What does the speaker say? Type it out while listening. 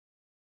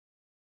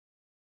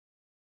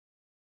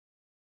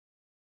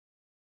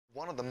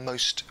One of the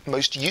most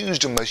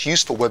used and most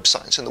useful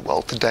websites in the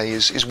world today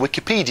is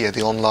Wikipedia,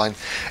 the online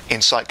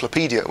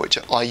encyclopedia, which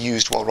I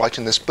used while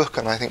writing this book,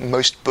 and I think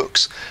most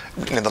books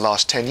in the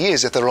last 10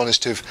 years, if they're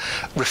honest, have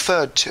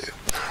referred to.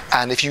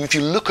 And if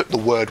you look at the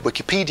word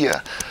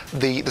Wikipedia,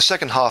 the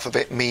second half of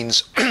it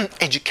means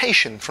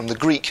education from the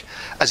Greek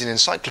as in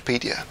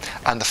encyclopedia,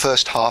 and the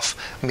first half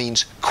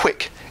means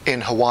quick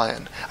in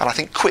Hawaiian. And I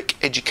think quick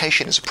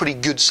education is a pretty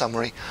good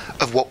summary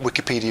of what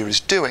Wikipedia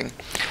is doing.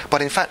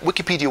 But in fact,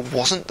 Wikipedia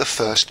wasn't the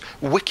first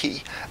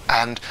wiki,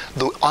 and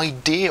the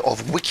idea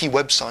of wiki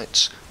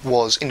websites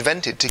was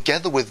invented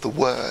together with the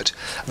word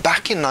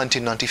back in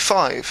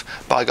 1995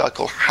 by a guy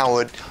called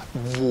Howard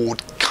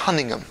Ward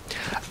Cunningham.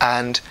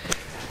 And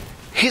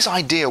his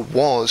idea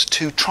was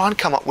to try and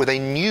come up with a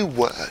new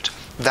word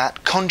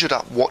that conjured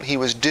up what he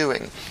was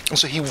doing. And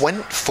so he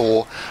went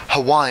for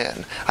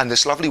Hawaiian and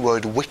this lovely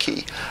word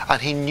wiki,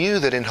 and he knew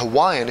that in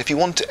Hawaiian, if you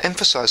want to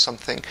emphasize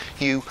something,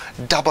 you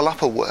double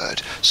up a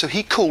word. So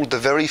he called the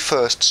very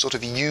first sort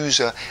of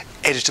user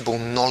editable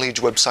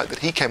knowledge website that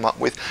he came up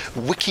with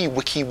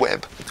Wiki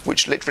Web,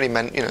 which literally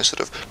meant, sort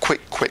of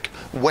quick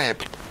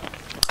web.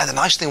 And the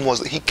nice thing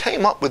was that he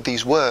came up with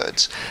these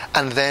words,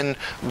 and then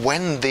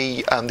when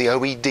the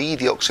OED,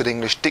 the Oxford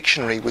English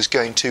Dictionary, was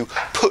going to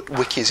put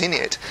wikis in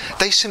it,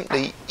 they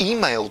simply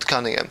emailed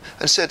Cunningham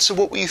and said, "So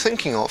what were you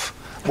thinking of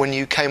when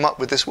you came up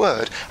with this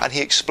word?" And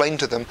he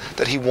explained to them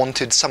that he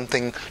wanted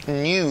something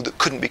new that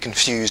couldn't be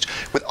confused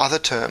with other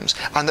terms,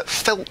 and that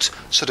felt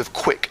sort of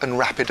quick and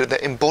rapid, and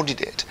that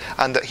embodied it,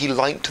 and that he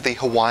liked the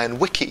Hawaiian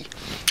wiki.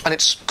 And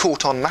it's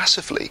caught on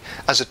massively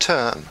as a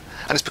term.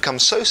 And it's become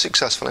so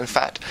successful, in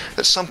fact,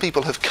 that some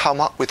people have come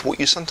up with what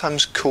you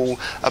sometimes call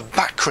a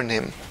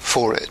backronym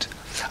for it.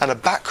 And a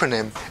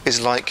backronym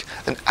is like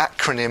an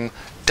acronym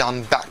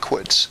done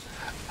backwards,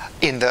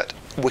 in that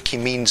wiki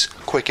means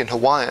quick in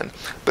Hawaiian,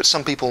 but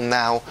some people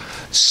now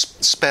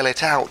spell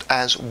it out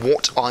as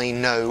what I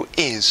know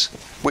is,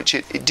 which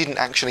it didn't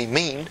actually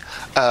mean,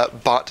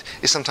 but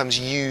is sometimes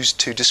used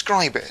to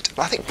describe it. And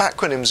I think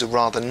backronyms are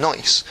rather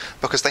nice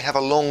because they have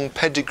a long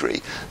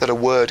pedigree that a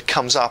word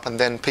comes up and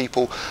then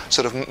people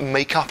sort of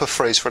make up a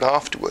phrase for it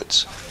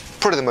afterwards.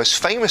 Probably the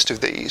most famous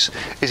of these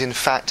is in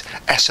fact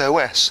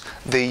SOS,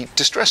 the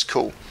distress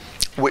call,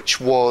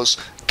 which was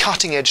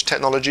cutting-edge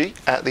technology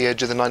at the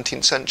edge of the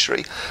 19th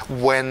century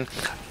when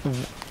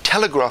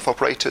telegraph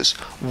operators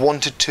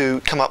wanted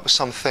to come up with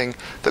something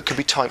that could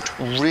be typed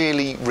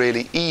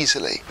really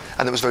easily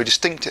and that was very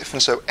distinctive.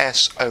 And so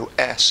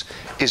SOS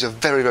is a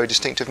very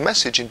distinctive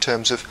message in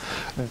terms of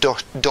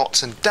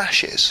dots and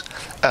dashes.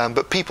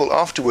 But people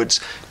afterwards,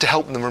 to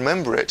help them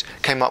remember it,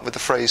 came up with the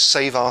phrase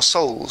 "save our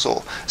souls"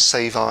 or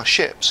 "save our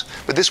ships."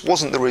 But this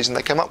wasn't the reason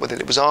they came up with it,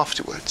 it was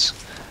afterwards.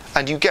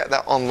 And you get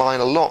that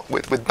online a lot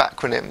with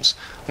backronyms.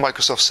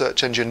 Microsoft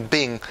search engine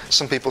Bing,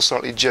 some people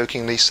slightly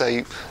jokingly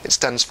say it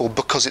stands for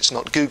 "because it's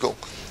not Google,"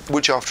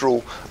 which after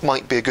all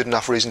might be a good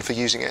enough reason for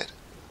using it.